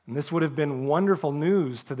 And this would have been wonderful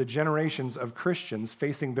news to the generations of Christians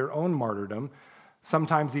facing their own martyrdom,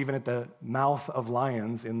 sometimes even at the mouth of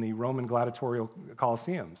lions in the Roman gladiatorial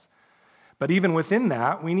colosseums. But even within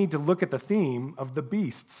that, we need to look at the theme of the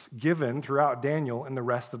beasts given throughout Daniel and the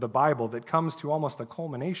rest of the Bible that comes to almost a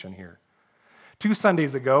culmination here. 2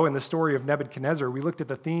 Sundays ago, in the story of Nebuchadnezzar, we looked at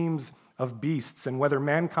the themes of beasts and whether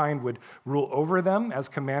mankind would rule over them as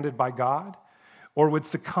commanded by God, or would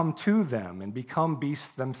succumb to them and become beasts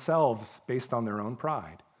themselves based on their own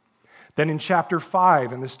pride. Then in chapter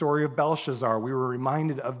 5, in the story of Belshazzar, we were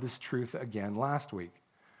reminded of this truth again last week.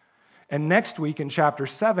 And next week in chapter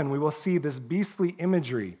 7, we will see this beastly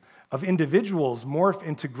imagery of individuals morph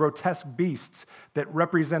into grotesque beasts that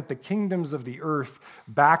represent the kingdoms of the earth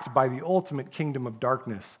backed by the ultimate kingdom of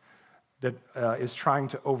darkness that is trying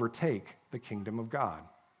to overtake the kingdom of God.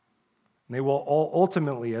 And they will all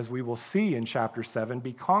ultimately, as we will see in chapter 7,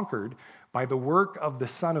 be conquered by the work of the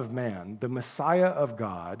Son of Man, the Messiah of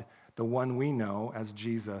God, the one we know as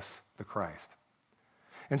Jesus the Christ.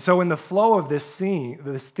 And so in the flow of this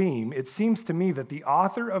theme, it seems to me that the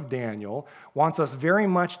author of Daniel wants us very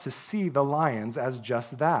much to see the lions as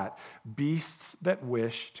just that, beasts that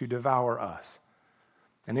wish to devour us.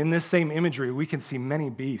 And in this same imagery, we can see many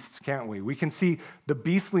beasts, can't we? We can see the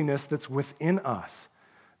beastliness that's within us,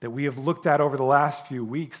 that we have looked at over the last few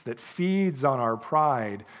weeks, that feeds on our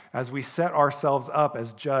pride as we set ourselves up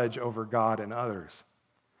as judge over God and others.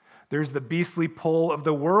 There's the beastly pull of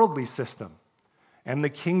the worldly system and the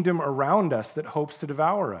kingdom around us that hopes to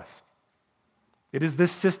devour us. It is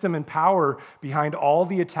this system and power behind all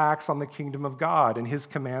the attacks on the kingdom of God and his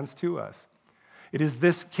commands to us. It is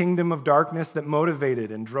this kingdom of darkness that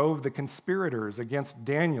motivated and drove the conspirators against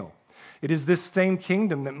Daniel. It is this same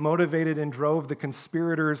kingdom that motivated and drove the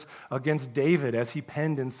conspirators against David, as he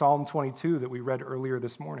penned in Psalm 22 that we read earlier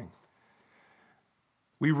this morning.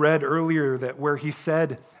 We read earlier that where he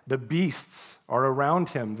said, the beasts are around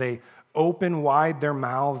him, they open wide their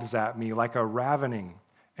mouths at me like a ravening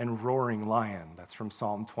and roaring lion. That's from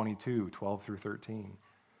Psalm 22, 12 through 13.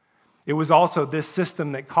 It was also this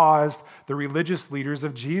system that caused the religious leaders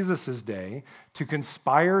of Jesus' day to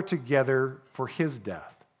conspire together for his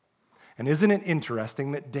death. And isn't it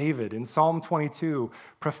interesting that David in Psalm 22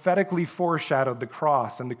 prophetically foreshadowed the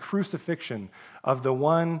cross and the crucifixion of the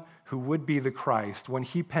one who would be the Christ when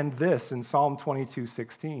he penned this in Psalm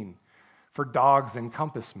 22:16, "For dogs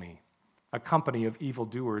encompass me, a company of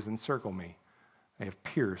evildoers encircle me. They have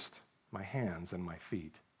pierced my hands and my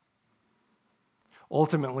feet."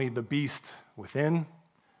 Ultimately, the beast within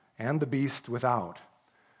and the beast without,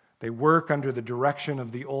 they work under the direction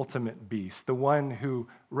of the ultimate beast, the one who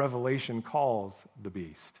Revelation calls the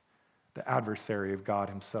beast, the adversary of God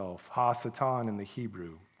himself, Ha-Satan in the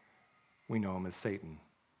Hebrew. We know him as Satan.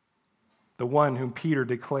 The one whom Peter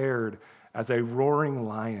declared as a roaring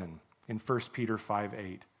lion in 1 Peter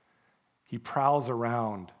 5:8. He prowls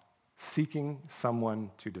around seeking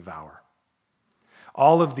someone to devour.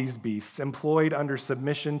 All of these beasts, employed under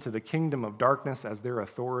submission to the kingdom of darkness as their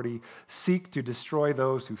authority, seek to destroy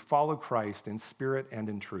those who follow Christ in spirit and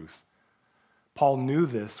in truth. Paul knew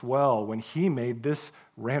this well when he made this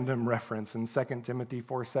random reference in 2 Timothy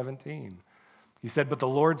 4:17. He said, "But the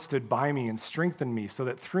Lord stood by me and strengthened me so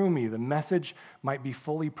that through me the message might be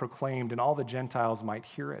fully proclaimed and all the Gentiles might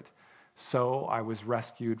hear it. So I was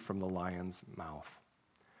rescued from the lion's mouth."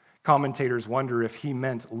 Commentators wonder if he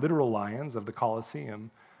meant literal lions of the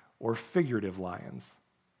Colosseum or figurative lions,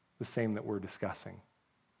 the same that we're discussing,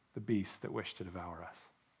 the beasts that wish to devour us.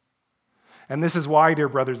 And this is why, dear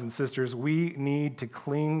brothers and sisters, we need to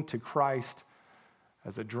cling to Christ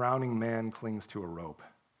as a drowning man clings to a rope.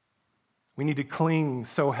 We need to cling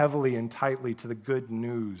so heavily and tightly to the good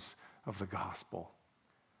news of the gospel.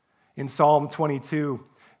 In Psalm 22,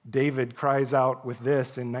 David cries out with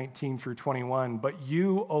this in 19 through 21, "But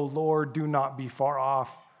you, O Lord, do not be far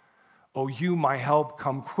off. O you, my help,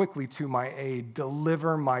 come quickly to my aid.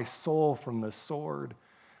 Deliver my soul from the sword,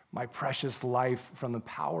 my precious life from the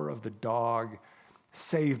power of the dog.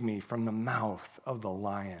 Save me from the mouth of the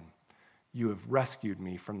lion. You have rescued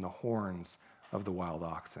me from the horns of the wild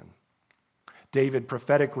oxen." David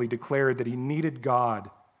prophetically declared that he needed God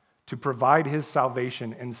to provide his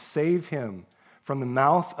salvation and save him from the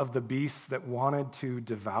mouth of the beasts that wanted to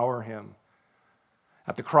devour him.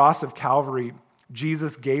 At the cross of Calvary,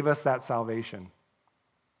 Jesus gave us that salvation.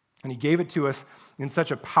 And he gave it to us in such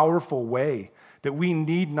a powerful way that we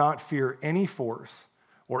need not fear any force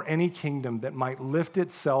or any kingdom that might lift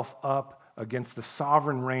itself up against the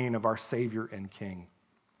sovereign reign of our Savior and King.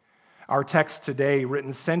 Our text today,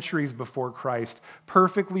 written centuries before Christ,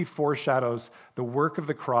 perfectly foreshadows the work of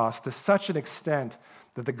the cross to such an extent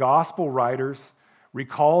that the gospel writers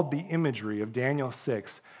recalled the imagery of Daniel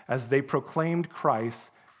 6 as they proclaimed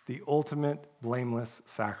Christ the ultimate blameless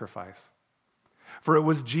sacrifice. For it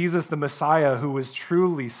was Jesus the Messiah who was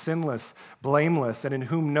truly sinless, blameless, and in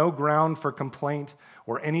whom no ground for complaint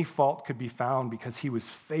or any fault could be found because he was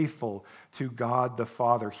faithful to God the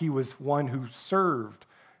Father. He was one who served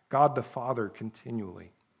God the Father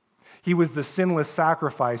continually. He was the sinless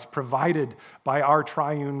sacrifice provided by our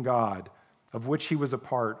triune God, of which he was a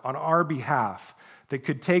part, on our behalf, that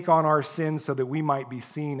could take on our sins so that we might be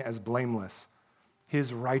seen as blameless,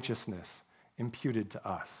 his righteousness imputed to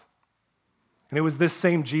us. And it was this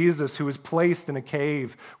same Jesus who was placed in a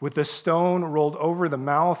cave with the stone rolled over the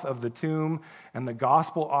mouth of the tomb, and the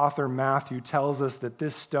gospel author Matthew tells us that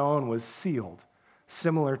this stone was sealed,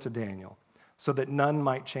 similar to Daniel, so that none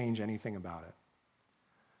might change anything about it.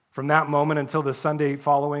 From that moment until the Sunday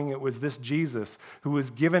following, it was this Jesus who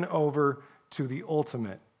was given over to the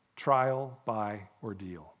ultimate trial by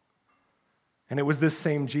ordeal. And it was this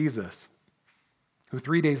same Jesus who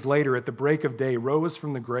 3 days later at the break of day rose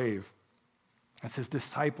from the grave as his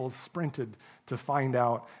disciples sprinted to find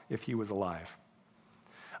out if he was alive.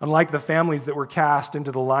 Unlike the families that were cast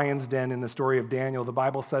into the lion's den in the story of Daniel, the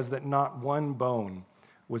Bible says that not one bone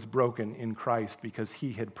was broken in Christ because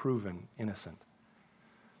he had proven innocent.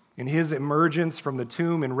 In his emergence from the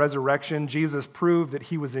tomb and resurrection, Jesus proved that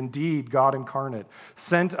he was indeed God incarnate,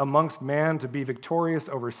 sent amongst man to be victorious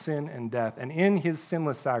over sin and death. And in his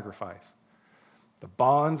sinless sacrifice, the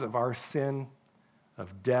bonds of our sin,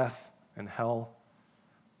 of death and hell,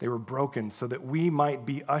 they were broken so that we might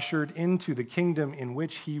be ushered into the kingdom in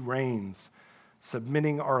which he reigns,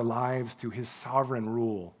 submitting our lives to his sovereign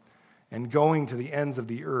rule and going to the ends of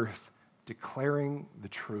the earth, declaring the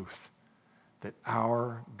truth that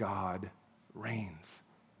our God reigns.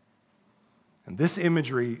 And this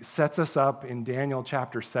imagery sets us up in Daniel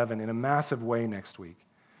chapter 7 in a massive way next week,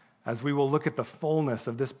 as we will look at the fullness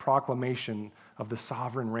of this proclamation of the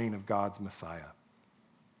sovereign reign of God's Messiah.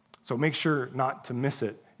 So make sure not to miss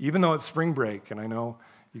it, even though it's spring break, and I know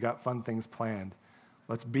You got fun things planned.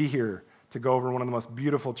 Let's be here to go over one of the most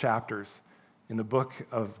beautiful chapters in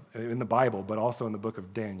the Bible, but also in the book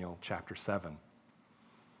of Daniel, chapter 7.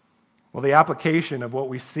 Well, the application of what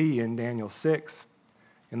we see in Daniel 6,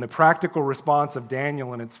 in the practical response of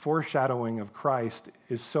Daniel and its foreshadowing of Christ,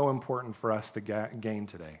 is so important for us to gain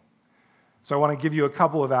today. So I want to give you a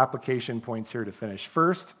couple of application points here to finish.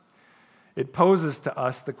 First, it poses to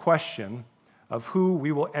us the question of who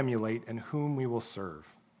we will emulate and whom we will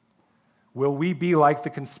serve. Will we be like the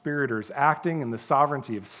conspirators, acting in the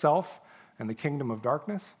sovereignty of self and the kingdom of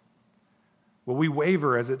darkness? Will we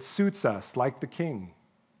waver as it suits us, like the king?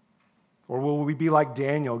 Or will we be like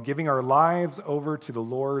Daniel, giving our lives over to the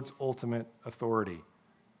Lord's ultimate authority,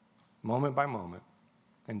 moment by moment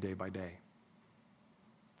and day by day?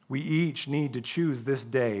 We each need to choose this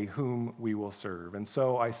day whom we will serve. And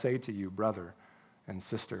so I say to you, brother and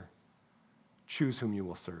sister, choose whom you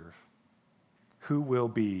will serve. Who will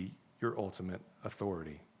be your ultimate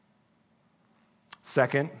authority?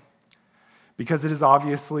 Second, because it is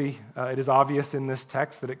obvious in this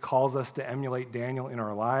text that it calls us to emulate Daniel in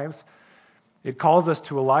our lives, it calls us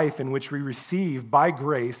to a life in which we receive by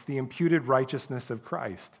grace the imputed righteousness of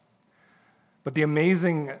Christ. But the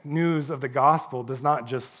amazing news of the gospel does not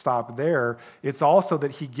just stop there. It's also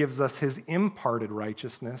that he gives us his imparted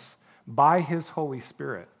righteousness by his Holy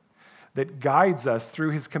Spirit that guides us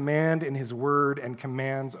through his command in his word and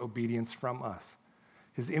commands obedience from us.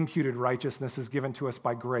 His imputed righteousness is given to us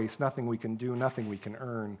by grace, nothing we can do, nothing we can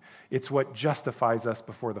earn. It's what justifies us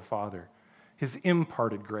before the Father. His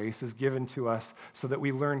imparted grace is given to us so that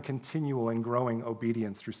we learn continual and growing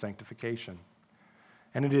obedience through sanctification.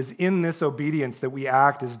 And it is in this obedience that we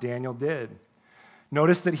act as Daniel did.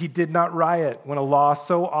 Notice that he did not riot when a law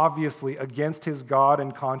so obviously against his God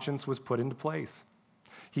and conscience was put into place.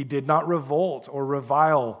 He did not revolt or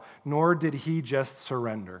revile, nor did he just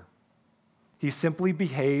surrender. He simply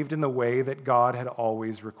behaved in the way that God had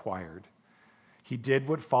always required. He did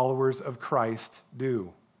what followers of Christ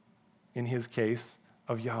do, in his case,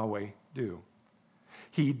 of Yahweh do.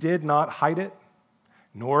 He did not hide it,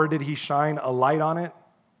 nor did he shine a light on it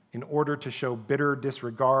in order to show bitter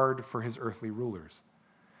disregard for his earthly rulers.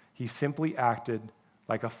 He simply acted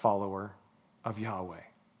like a follower of Yahweh.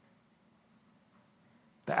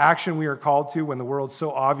 The action we are called to when the world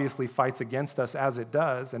so obviously fights against us as it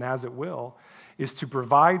does and as it will is to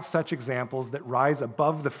provide such examples that rise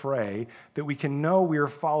above the fray that we can know we are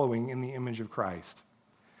following in the image of Christ.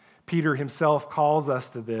 Peter himself calls us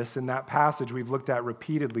to this in that passage we've looked at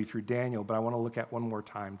repeatedly through Daniel, but I want to look at one more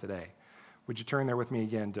time today. Would you turn there with me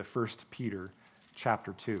again to 1 Peter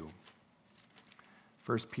chapter 2?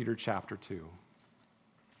 1 Peter chapter 2.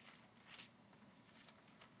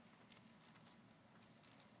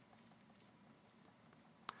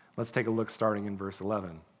 Let's take a look starting in verse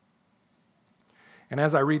 11. And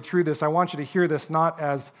as I read through this, I want you to hear this not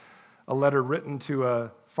as a letter written to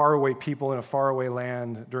a faraway people in a faraway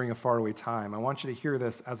land during a faraway time. I want you to hear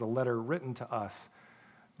this as a letter written to us,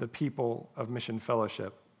 the people of Mission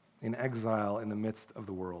Fellowship, in exile in the midst of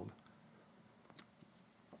the world.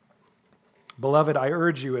 Beloved, I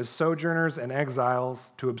urge you as sojourners and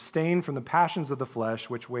exiles to abstain from the passions of the flesh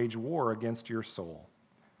which wage war against your soul.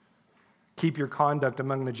 Keep your conduct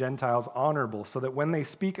among the Gentiles honorable, so that when they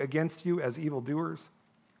speak against you as evildoers,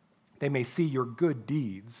 they may see your good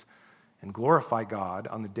deeds and glorify God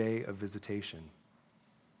on the day of visitation.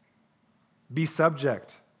 Be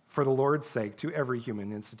subject, for the Lord's sake, to every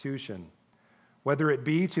human institution, whether it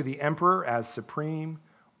be to the emperor as supreme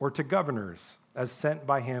or to governors as sent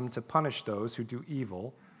by him to punish those who do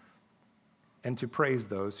evil and to praise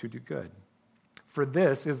those who do good. For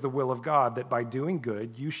this is the will of God, that by doing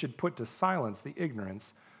good you should put to silence the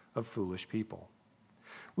ignorance of foolish people.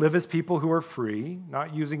 Live as people who are free,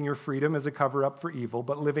 not using your freedom as a cover-up for evil,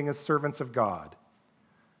 but living as servants of God.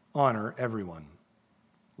 Honor everyone.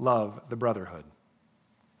 Love the brotherhood.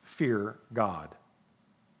 Fear God.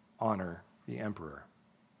 Honor the emperor.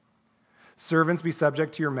 Servants, be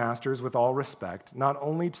subject to your masters with all respect, not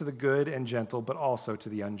only to the good and gentle, but also to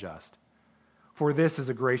the unjust. For this is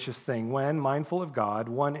a gracious thing when, mindful of God,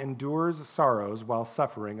 one endures sorrows while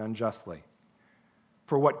suffering unjustly.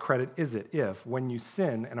 For what credit is it if, when you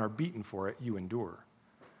sin and are beaten for it, you endure?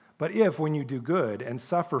 But if, when you do good and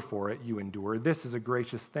suffer for it, you endure, this is a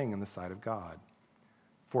gracious thing in the sight of God.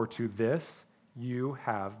 For to this you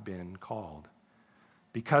have been called.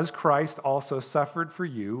 Because Christ also suffered for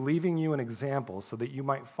you, leaving you an example so that you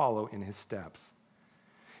might follow in his steps.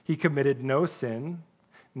 He committed no sin,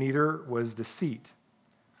 neither was deceit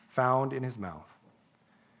found in his mouth.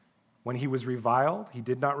 When he was reviled, he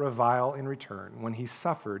did not revile in return. When he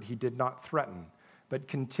suffered, he did not threaten, but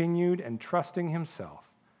continued entrusting himself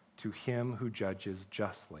to him who judges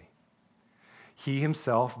justly. He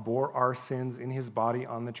himself bore our sins in his body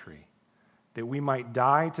on the tree, that we might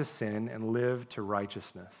die to sin and live to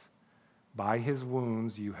righteousness. By his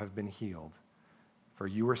wounds you have been healed. For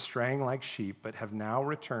you were straying like sheep, but have now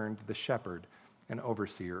returned to the shepherd and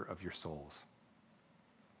overseer of your souls.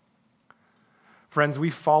 Friends, we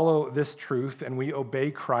follow this truth and we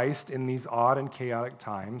obey Christ in these odd and chaotic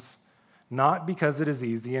times, not because it is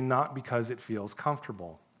easy and not because it feels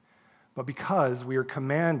comfortable, but because we are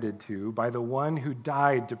commanded to by the one who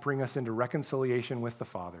died to bring us into reconciliation with the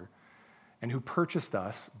Father and who purchased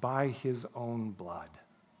us by his own blood.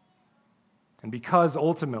 And because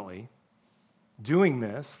ultimately, doing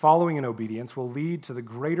this, following in obedience, will lead to the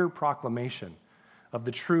greater proclamation of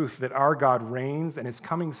the truth that our God reigns and is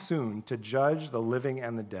coming soon to judge the living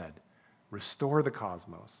and the dead, restore the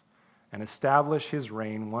cosmos, and establish his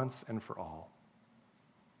reign once and for all.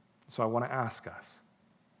 So I want to ask us,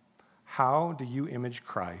 how do you image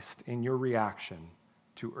Christ in your reaction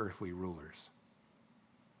to earthly rulers?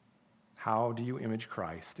 How do you image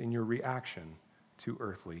Christ in your reaction to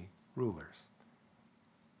earthly rulers?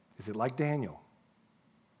 Is it like Daniel,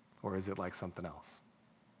 or is it like something else?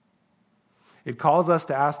 It calls us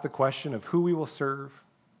to ask the question of who we will serve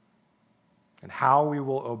and how we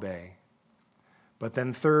will obey. But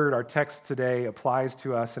then third, our text today applies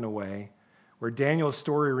to us in a way where Daniel's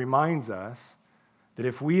story reminds us that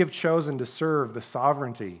if we have chosen to serve the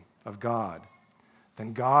sovereignty of God,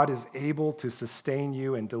 then God is able to sustain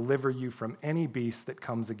you and deliver you from any beast that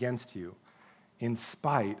comes against you, in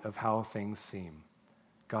spite of how things seem.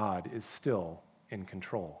 God is still in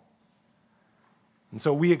control. And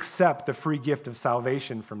so we accept the free gift of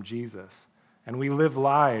salvation from Jesus, and we live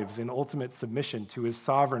lives in ultimate submission to his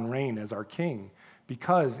sovereign reign as our King,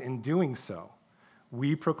 because in doing so,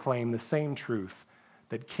 we proclaim the same truth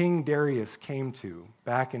that King Darius came to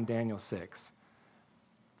back in Daniel 6.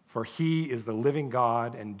 For he is the living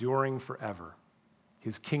God, enduring forever.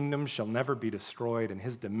 His kingdom shall never be destroyed, and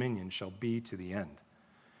his dominion shall be to the end.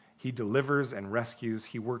 He delivers and rescues.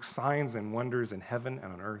 He works signs and wonders in heaven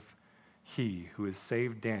and on earth. He who has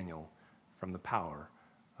saved Daniel from the power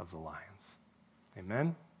of the lions.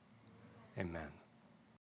 Amen? Amen.